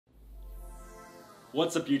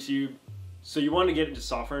What's up, YouTube? So you want to get into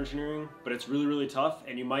software engineering, but it's really tough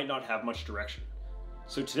and you might not have much direction.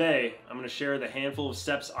 So today, I'm going to share the handful of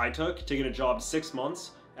steps I took to get a job 6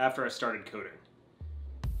 months after I started coding.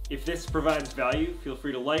 If this provides value, feel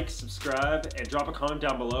free to like, subscribe, and drop a comment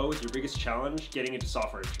down below with your biggest challenge getting into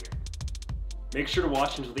software engineering. Make sure to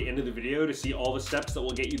watch until the end of the video to see all the steps that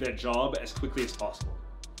will get you that job as quickly as possible.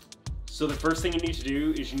 So the first thing you need to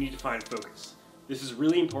do is you need to find focus. This is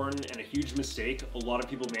really important and a huge mistake a lot of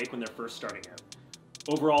people make when they're first starting out.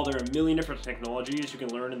 Overall, there are a million different technologies you can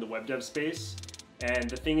learn in the web dev space, and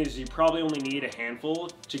the thing is you probably only need a handful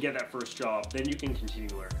to get that first job, then you can continue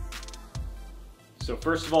learning. So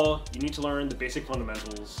first of all, you need to learn the basic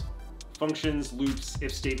fundamentals, functions, loops,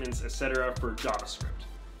 if statements, etc. for JavaScript.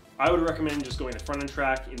 I would recommend just going the front-end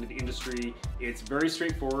track into the industry. It's very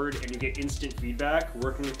straightforward and you get instant feedback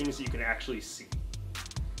working with things that you can actually see.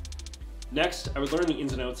 Next, I would learn the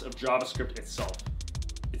ins and outs of JavaScript itself.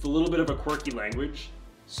 It's a little bit of a quirky language,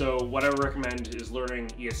 so what I would recommend is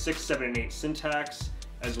learning ES6, 7, and 8 syntax,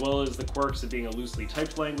 as well as the quirks of being a loosely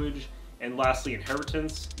typed language, and lastly,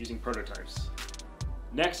 inheritance using prototypes.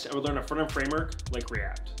 Next, I would learn a front-end framework like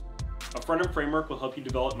React. A front-end framework will help you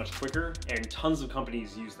develop much quicker, and tons of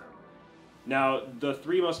companies use them. Now, the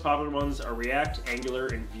three most popular ones are React, Angular,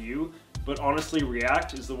 and Vue, but honestly,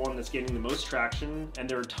 React is the one that's getting the most traction, and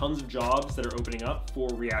there are tons of jobs that are opening up for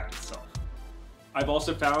React itself. I've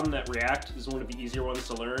also found that React is one of the easier ones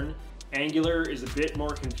to learn. Angular is a bit more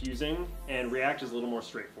confusing, and React is a little more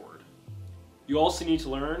straightforward. You also need to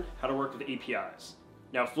learn how to work with APIs.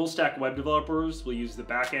 Now, full-stack web developers will use the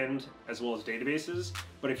backend as well as databases,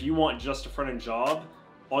 but if you want just a front-end job,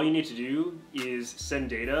 all you need to do is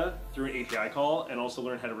send data through an API call and also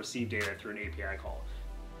learn how to receive data through an API call.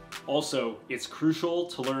 Also, it's crucial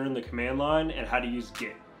to learn the command line and how to use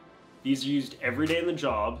Git. These are used every day in the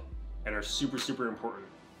job and are super important.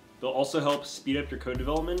 They'll also help speed up your code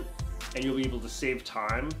development, and you'll be able to save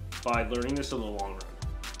time by learning this in the long run.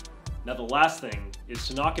 Now, the last thing is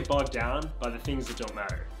to not get bogged down by the things that don't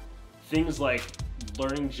matter. Things like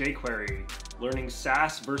learning jQuery, learning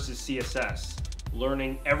Sass versus CSS,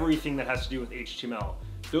 learning everything that has to do with HTML.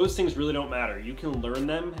 Those things really don't matter. You can learn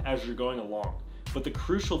them as you're going along. But the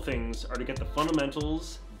crucial things are to get the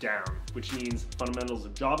fundamentals down, which means fundamentals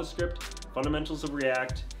of JavaScript, fundamentals of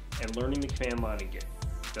React, and learning the command line in Git.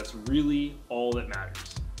 That's really all that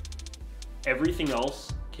matters. Everything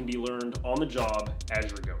else can be learned on the job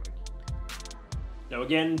as you're going. Now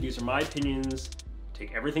again, these are my opinions.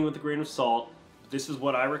 Take everything with a grain of salt. This is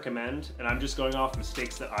what I recommend, and I'm just going off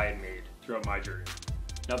mistakes that I had made throughout my journey.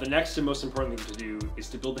 Now the next and most important thing to do is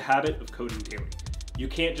to build the habit of coding daily. You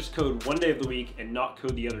can't just code one day of the week and not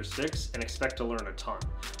code the other 6 and expect to learn a ton.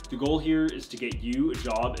 The goal here is to get you a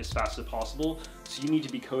job as fast as possible, so you need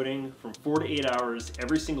to be coding from 4 to 8 hours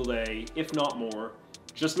every single day, if not more.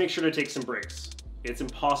 Just make sure to take some breaks. It's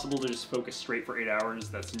impossible to just focus straight for 8 hours.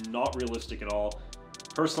 That's not realistic at all.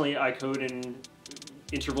 Personally, I code in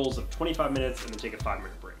intervals of 25 minutes and then take a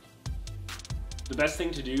 5-minute break. The best thing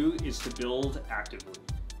to do is to build actively.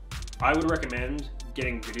 I would recommend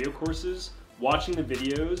getting video courses, watching the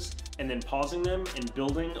videos, and then pausing them and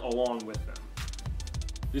building along with them.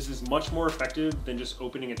 This is much more effective than just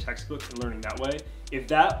opening a textbook and learning that way. If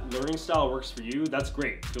that learning style works for you, that's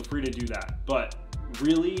great. Feel free to do that. But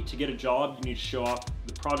really, to get a job, you need to show off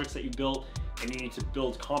the projects that you built, and you need to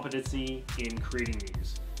build competency in creating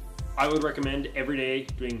these. I would recommend every day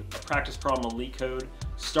doing a practice problem on LeetCode.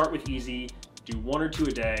 Start with easy, do 1 or 2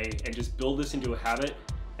 a day, and just build this into a habit.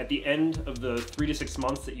 At the end of the 3 to 6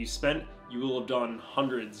 months that you spent, you will have done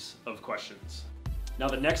hundreds of questions. Now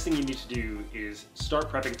the next thing you need to do is start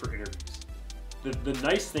prepping for interviews. The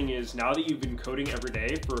nice thing is, now that you've been coding every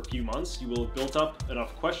day for a few months, you will have built up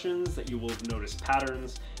enough questions that you will have noticed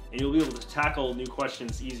patterns, and you'll be able to tackle new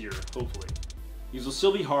questions easier, hopefully. These will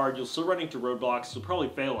still be hard, you'll still run into roadblocks, you'll probably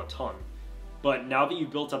fail a ton. But now that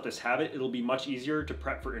you've built up this habit, it'll be much easier to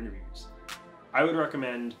prep for interviews. I would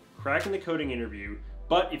recommend cracking the coding interview,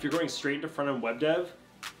 but if you're going straight into front-end web dev,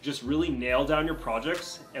 just really nail down your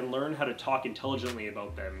projects and learn how to talk intelligently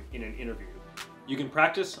about them in an interview. You can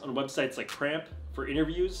practice on websites like Cramp for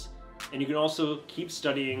interviews, and you can also keep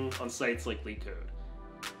studying on sites like LeetCode.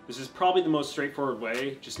 This is probably the most straightforward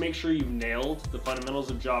way. Just make sure you've nailed the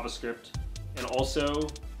fundamentals of JavaScript and also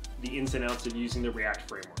the ins and outs of using the React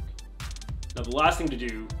framework. Now the last thing to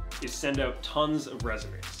do is send out tons of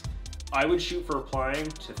resumes. I would shoot for applying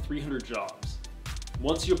to 300 jobs.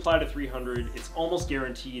 Once you apply to 300, it's almost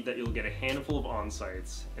guaranteed that you'll get a handful of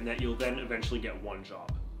on-sites and that you'll then eventually get 1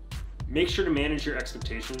 job. Make sure to manage your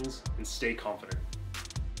expectations and stay confident.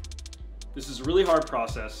 This is a really hard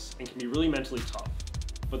process and can be really mentally tough,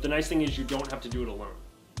 but the nice thing is you don't have to do it alone.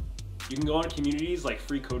 You can go on communities like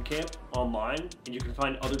Free Code Camp online, and you can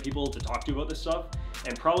find other people to talk to about this stuff,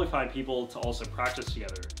 and probably find people to also practice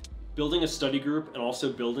together. Building a study group and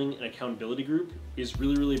also building an accountability group is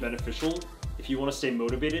really beneficial if you want to stay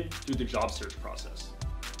motivated through the job search process.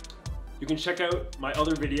 You can check out my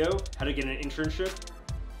other video, How to Get an Internship,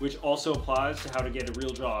 which also applies to how to get a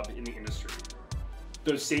real job in the industry.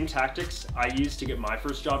 Those same tactics I used to get my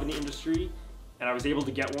first job in the industry, and I was able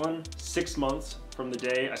to get one 6 months from the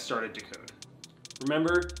day I started to code.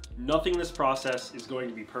 Remember, nothing in this process is going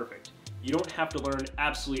to be perfect. You don't have to learn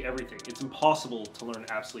absolutely everything. It's impossible to learn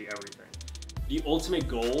absolutely everything. The ultimate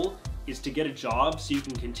goal is to get a job so you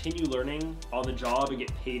can continue learning on the job and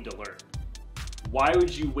get paid to learn. Why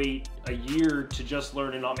would you wait a year to just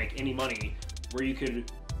learn and not make any money, where you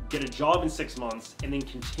could get a job in 6 months and then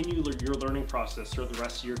continue your learning process throughout the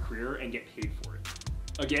rest of your career and get paid for it?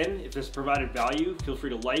 Again, if this provided value, feel free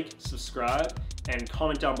to like, subscribe, and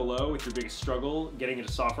comment down below with your biggest struggle getting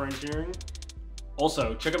into software engineering.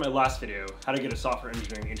 Also, check out my last video, How to Get a Software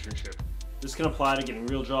Engineering Internship. This can apply to getting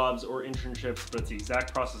real jobs or internships, but it's the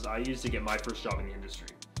exact process I used to get my first job in the industry.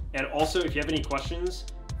 And also, if you have any questions,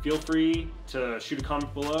 feel free to shoot a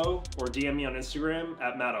comment below or DM me on Instagram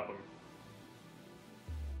 @MattUpham.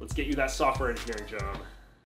 Let's get you that software engineering job.